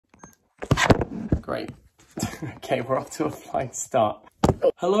Great. Okay, we're off to a flying start.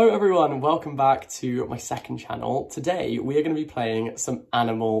 Hello everyone, welcome back to my second channel. Today we are going to be playing some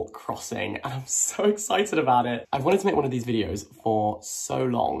Animal Crossing and I'm so excited about it. I've wanted to make one of these videos for so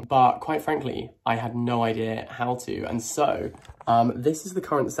long, but quite frankly, I had no idea how to. And so this is the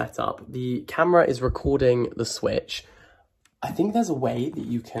current setup. The camera is recording the Switch. I think there's a way that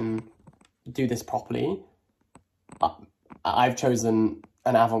you can do this properly. I've chosen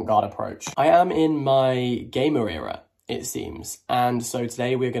an avant-garde approach. I am in my gamer era, it seems. And so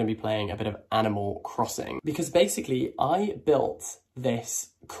today we're going to be playing a bit of Animal Crossing because basically I built this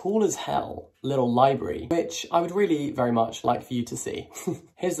cool as hell little library, which I would really very much like for you to see.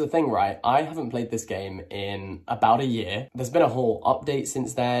 Here's the thing, right? I haven't played this game in about a year. There's been a whole update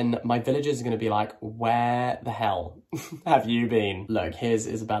since then. My villagers are going to be like, where the hell have you been? Look, here's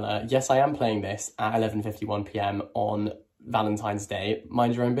Isabella. Yes, I am playing this at 11:51 p.m. on Valentine's Day.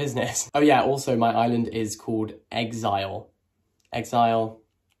 Mind your own business. Oh yeah, also my island is called Exile. Exile.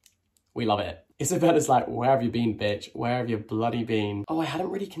 We love it. Isabella's like, where have you been, bitch? Where have you bloody been? Oh, I hadn't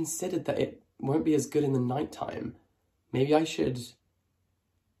really considered that it won't be as good in the nighttime. Maybe I should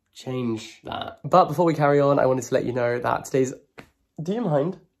change that. But before we carry on, I wanted to let you know that today's... Do you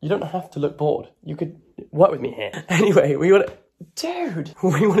mind? You don't have to look bored. You could work with me here. Anyway, we wanted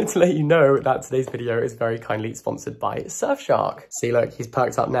to let you know that today's video is very kindly sponsored by Surfshark. See, look, he's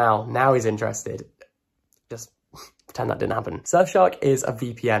perked up now. Now he's interested. Just pretend that didn't happen. Surfshark is a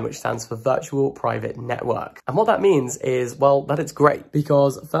VPN, which stands for Virtual Private Network. And what that means is, well, that it's great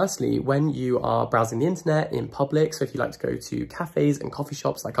because firstly, when you are browsing the internet in public, so if you like to go to cafes and coffee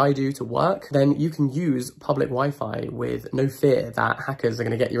shops like I do to work, then you can use public Wi-Fi with no fear that hackers are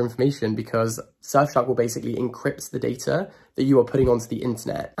going to get your information because Surfshark will basically encrypt the data that you are putting onto the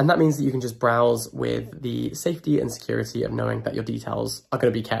internet. And that means that you can just browse with the safety and security of knowing that your details are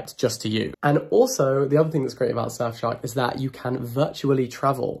going to be kept just to you. And also, the other thing that's great about Surfshark is that you can virtually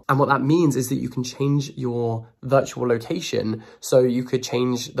travel. And what that means is that you can change your virtual location. So you could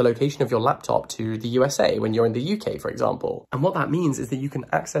change the location of your laptop to the USA when you're in the UK, for example. And what that means is that you can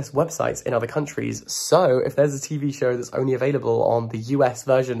access websites in other countries. So if there's a TV show that's only available on the US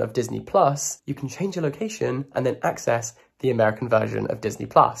version of Disney Plus, you can change your location and then access the American version of Disney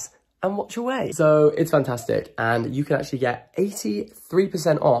Plus and watch away. So it's fantastic. And you can actually get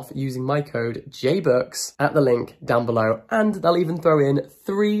 83% off using my code JBooks at the link down below. And they'll even throw in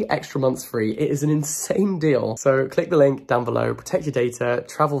 3 extra months free. It is an insane deal. So click the link down below, protect your data,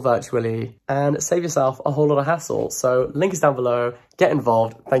 travel virtually, and save yourself a whole lot of hassle. So link is down below, get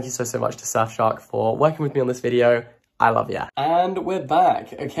involved. Thank you so much to Surfshark for working with me on this video. I love ya. And we're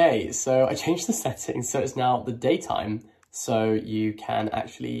back. Okay, so I changed the settings so it's now the daytime, so you can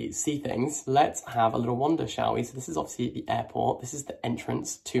actually see things. Let's have a little wander, shall we? So this is obviously the airport. This is the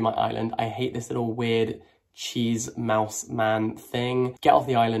entrance to my island. I hate this little weird cheese mouse man thing. Get off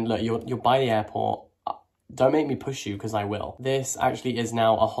the island. Look, you're by the airport. Don't make me push you because I will. This actually is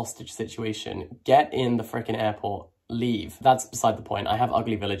now a hostage situation. Get in the freaking airport. Leave. That's beside the point. I have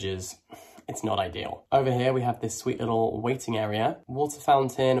ugly villagers. It's not ideal. Over here, we have this sweet little waiting area. Water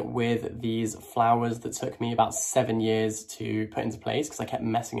fountain with these flowers that took me about 7 years to put into place because I kept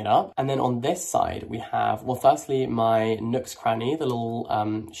messing it up. And then on this side, we have, well, firstly, my Nook's Cranny, the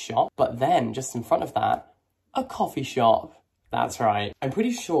little shop. But then just in front of that, a coffee shop. That's right. I'm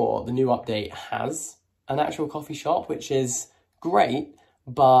pretty sure the new update has an actual coffee shop, which is great,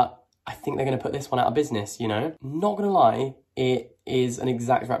 but I think they're going to put this one out of business, you know? Not going to lie, it is an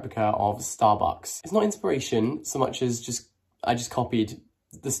exact replica of Starbucks. It's not inspiration so much as I just copied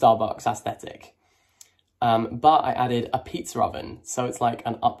the Starbucks aesthetic. But I added a pizza oven, so it's like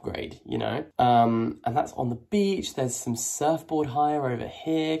an upgrade, you know? And that's on the beach. There's some surfboard hire over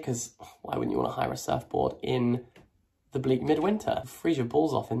here, because why wouldn't you want to hire a surfboard in the bleak midwinter? Freeze your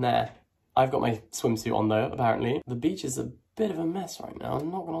balls off in there. I've got my swimsuit on though, apparently. The beach is a bit of a mess right now,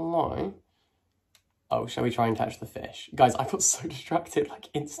 I'm not gonna lie. Oh, shall we try and catch the fish? Guys, I got so distracted, like,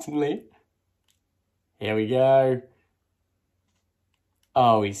 instantly. Here we go.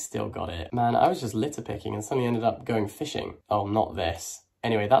 Oh, he's still got it. Man, I was just litter picking and suddenly ended up going fishing. Oh, not this.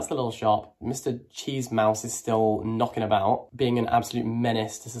 Anyway, that's the little shop. Mr. Cheese Mouse is still knocking about, being an absolute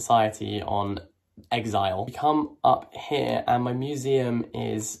menace to society on Exile. We come up here and my museum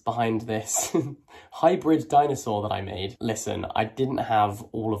is behind this hybrid dinosaur that I made. Listen, I didn't have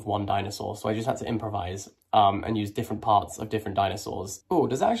all of one dinosaur, so I just had to improvise and use different parts of different dinosaurs. Oh,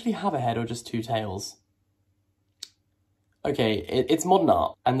 does it actually have a head or just 2 tails? Okay, it's modern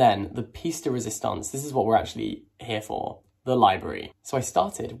art. And then the piece de resistance. This is what we're actually here for. The library. So I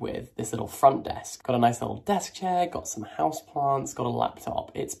started with this little front desk. Got a nice little desk chair, got some houseplants, got a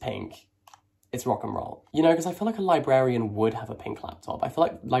laptop. It's pink. it's rock and roll. You know, because I feel like a librarian would have a pink laptop. I feel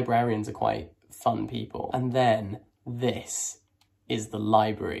like librarians are quite fun people. And then this is the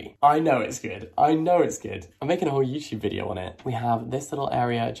library. I know it's good. I know it's good. I'm making a whole YouTube video on it. We have this little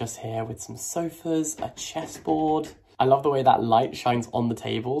area just here with some sofas, a chessboard. I love the way that light shines on the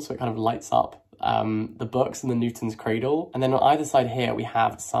table, so it kind of lights up the books and the Newton's Cradle. And then on either side here, we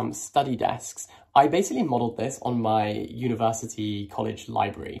have some study desks. I basically modeled this on my university college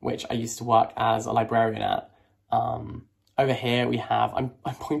library, which I used to work as a librarian at. Over here we have, I'm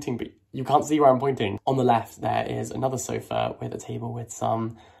pointing, but you can't see where I'm pointing. On the left, there is another sofa with a table with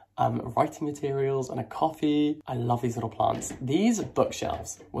some writing materials and a coffee. I love these little plants. These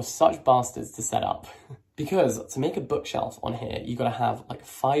bookshelves were such bastards to set up. Because to make a bookshelf on here, you got to have like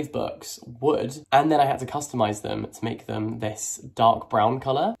 5 books, wood, and then I had to customize them to make them this dark brown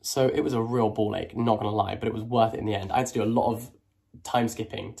color. So it was a real ball ache, not gonna lie, but it was worth it in the end. I had to do a lot of time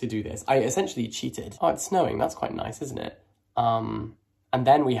skipping to do this. I essentially cheated. Oh, it's snowing. That's quite nice, isn't it? And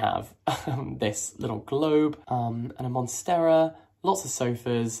then we have this little globe and a monstera, lots of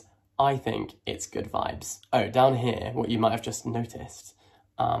sofas. I think it's good vibes. Oh, down here, what you might have just noticed,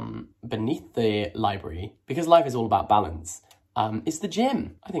 beneath the library, because life is all about balance, is the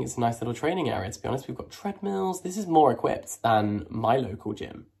gym. I think it's a nice little training area, to be honest. We've got treadmills. This is more equipped than my local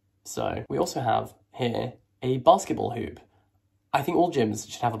gym. So we also have here a basketball hoop. I think all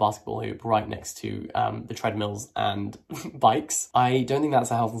gyms should have a basketball hoop right next to the treadmills and bikes. I don't think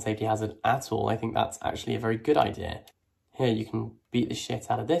that's a health and safety hazard at all. I think that's actually a very good idea. Here you can beat the shit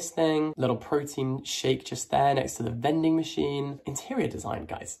out of this thing. Little protein shake just there next to the vending machine. Interior design,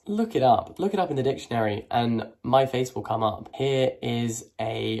 guys. Look it up. Look it up in the dictionary and my face will come up. Here is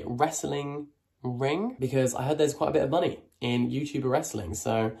a wrestling ring because I heard there's quite a bit of money in YouTuber wrestling.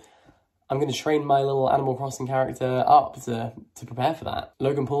 So I'm going to train my little Animal Crossing character up to prepare for that.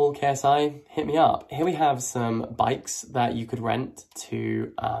 Logan Paul, KSI, hit me up. Here we have some bikes that you could rent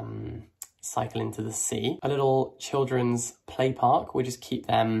to cycle into the sea. A little children's play park. We just keep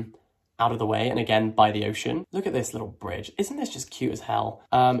them out of the way and again by the ocean. Look at this little bridge. Isn't this just cute as hell?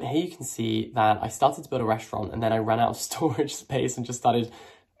 Here you can see that I started to build a restaurant and then I ran out of storage space and just started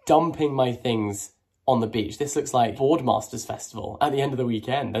dumping my things on the beach. This looks like Boardmasters Festival at the end of the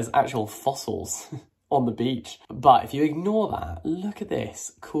weekend. There's actual fossils on the beach. But if you ignore that, look at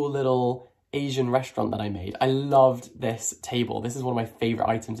this cool little Asian restaurant that I made. I loved this table. This is one of my favorite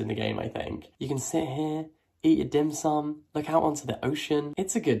items in the game, I think. You can sit here, eat your dim sum, look out onto the ocean.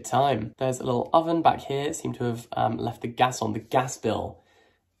 It's a good time. There's a little oven back here. Seem to have left the gas on. The gas bill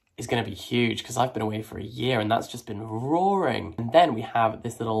is going to be huge because I've been away for a year and that's just been roaring. And then we have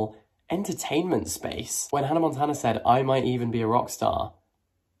this little entertainment space. When Hannah Montana said, I might even be a rock star,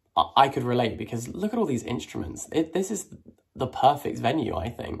 I could relate because look at all these instruments. This is the perfect venue, I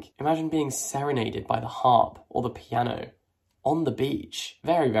think. Imagine being serenaded by the harp or the piano on the beach.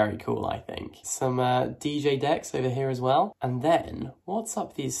 Very, very cool, I think. Some DJ decks over here as well. And then, what's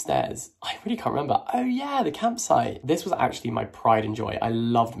up these stairs? I really can't remember. Oh yeah, the campsite. This was actually my pride and joy. I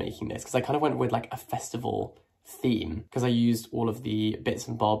loved making this because I kind of went with like a festival theme because I used all of the bits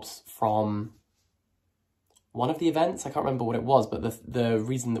and bobs from one of the events. I can't remember what it was, but the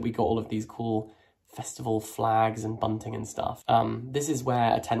reason that we got all of these cool festival flags and bunting and stuff. This is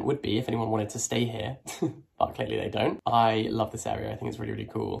where a tent would be if anyone wanted to stay here, but clearly they don't. I love this area. I think it's really, really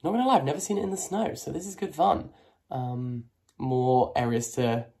cool. Not gonna lie, I've never seen it in the snow, so this is good fun. More areas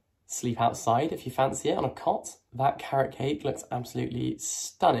to sleep outside if you fancy it on a cot. That carrot cake looks absolutely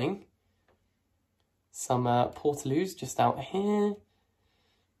stunning. Some portaloos just out here.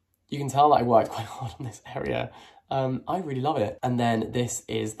 You can tell that I worked quite hard on this area. I really love it. And then this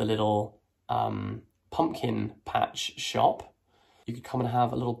is the little pumpkin patch shop. You could come and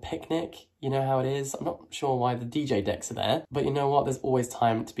have a little picnic. You know how it is. I'm not sure why the DJ decks are there, but you know what? There's always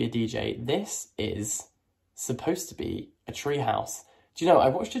time to be a DJ. This is supposed to be a treehouse. Do you know, I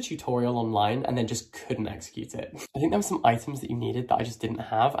watched a tutorial online and then just couldn't execute it. I think there were some items that you needed that I just didn't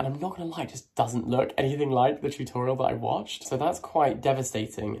have, and I'm not gonna lie, it just doesn't look anything like the tutorial that I watched. So that's quite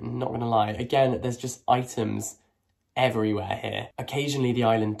devastating, not gonna lie. Again, there's just items everywhere here. Occasionally the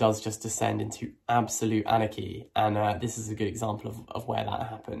island does just descend into absolute anarchy, and this is a good example of where that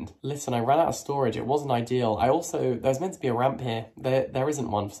happened. Listen, I ran out of storage. It wasn't ideal. There's meant to be a ramp here. There isn't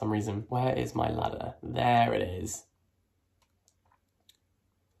one for some reason. Where is my ladder? There it is.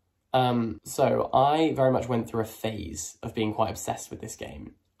 So I very much went through a phase of being quite obsessed with this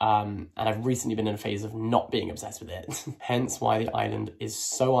game. And I've recently been in a phase of not being obsessed with it. Hence why the island is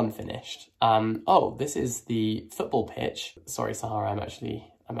so unfinished. Oh, this is the football pitch. Sorry, Sahara, I'm actually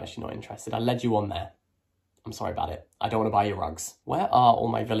not interested. I led you on there. I'm sorry about it. I don't want to buy your rugs. Where are all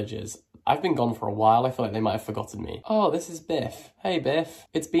my villagers? I've been gone for a while. I feel like they might have forgotten me. Oh, this is Biff. Hey, Biff.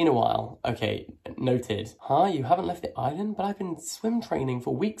 It's been a while. Okay, noted. Huh? You haven't left the island? But I've been swim training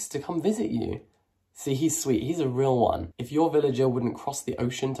for weeks to come visit you. See, he's sweet. He's a real one. If your villager wouldn't cross the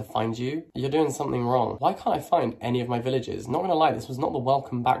ocean to find you, you're doing something wrong. Why can't I find any of my villagers? Not gonna lie, this was not the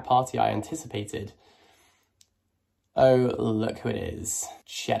welcome back party I anticipated. Oh, look who it is.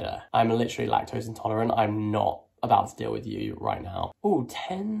 Cheddar. I'm literally lactose intolerant. I'm not about to deal with you right now. Oh,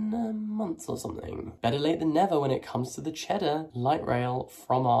 10 months or something. Better late than never when it comes to the cheddar. Light rail,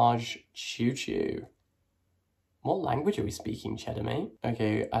 fromage, choo-choo. What language are we speaking, Cheddar, mate?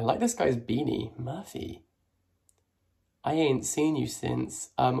 Okay, I like this guy's beanie. Murphy. I ain't seen you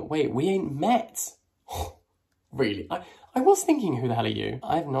since... wait, we ain't met. Really? I was thinking, who the hell are you?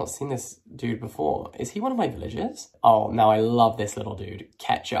 I've not seen this dude before. Is he one of my villagers? Oh, now I love this little dude.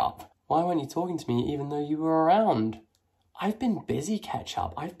 Ketchup. Why weren't you talking to me even though you were around? I've been busy,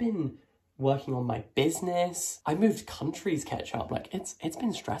 Ketchup. I've been working on my business. I moved countries, Ketchup. Like, it's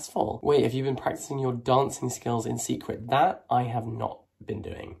been stressful. Wait, have you been practicing your dancing skills in secret? That I have not been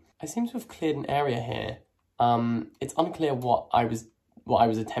doing. I seem to have cleared an area here. It's unclear what I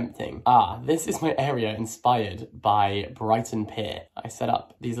was attempting. Ah, this is my area inspired by Brighton Pier. I set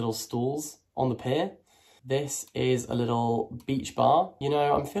up these little stools on the pier. This is a little beach bar. You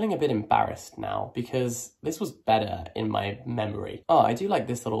know, I'm feeling a bit embarrassed now because this was better in my memory. Oh, I do like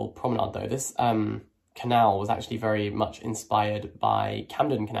this little promenade though. This canal was actually very much inspired by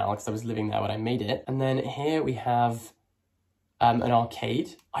Camden Canal because I was living there when I made it. And then here we have an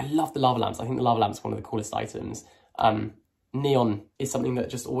arcade. I love the lava lamps. I think the lava lamps are one of the coolest items. Neon is something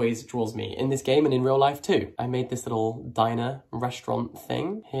that just always draws me in this game and in real life too. I made this little diner restaurant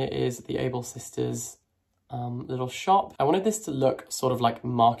thing. Here is the Able Sisters little shop. I wanted this to look sort of like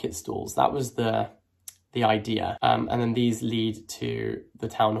market stalls. That was the idea. And then these lead to the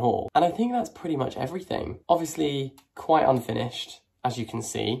town hall. And I think that's pretty much everything. Obviously quite unfinished, as you can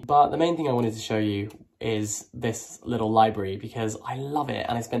see. But the main thing I wanted to show you is this little library because I love it.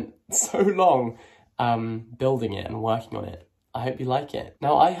 And I spent so long building it and working on it. I hope you like it.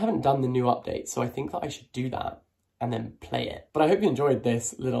 Now, I haven't done the new update, so I think that I should do that and then play it. But I hope you enjoyed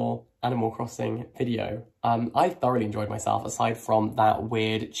this little Animal Crossing video. I thoroughly enjoyed myself, aside from that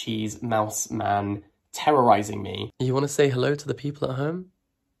weird cheese mouse man terrorizing me. You want to say hello to the people at home?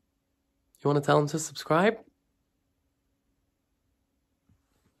 You want to tell them to subscribe?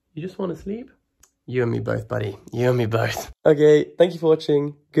 You just want to sleep? You and me both, buddy. You and me both. Okay, thank you for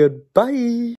watching. Goodbye.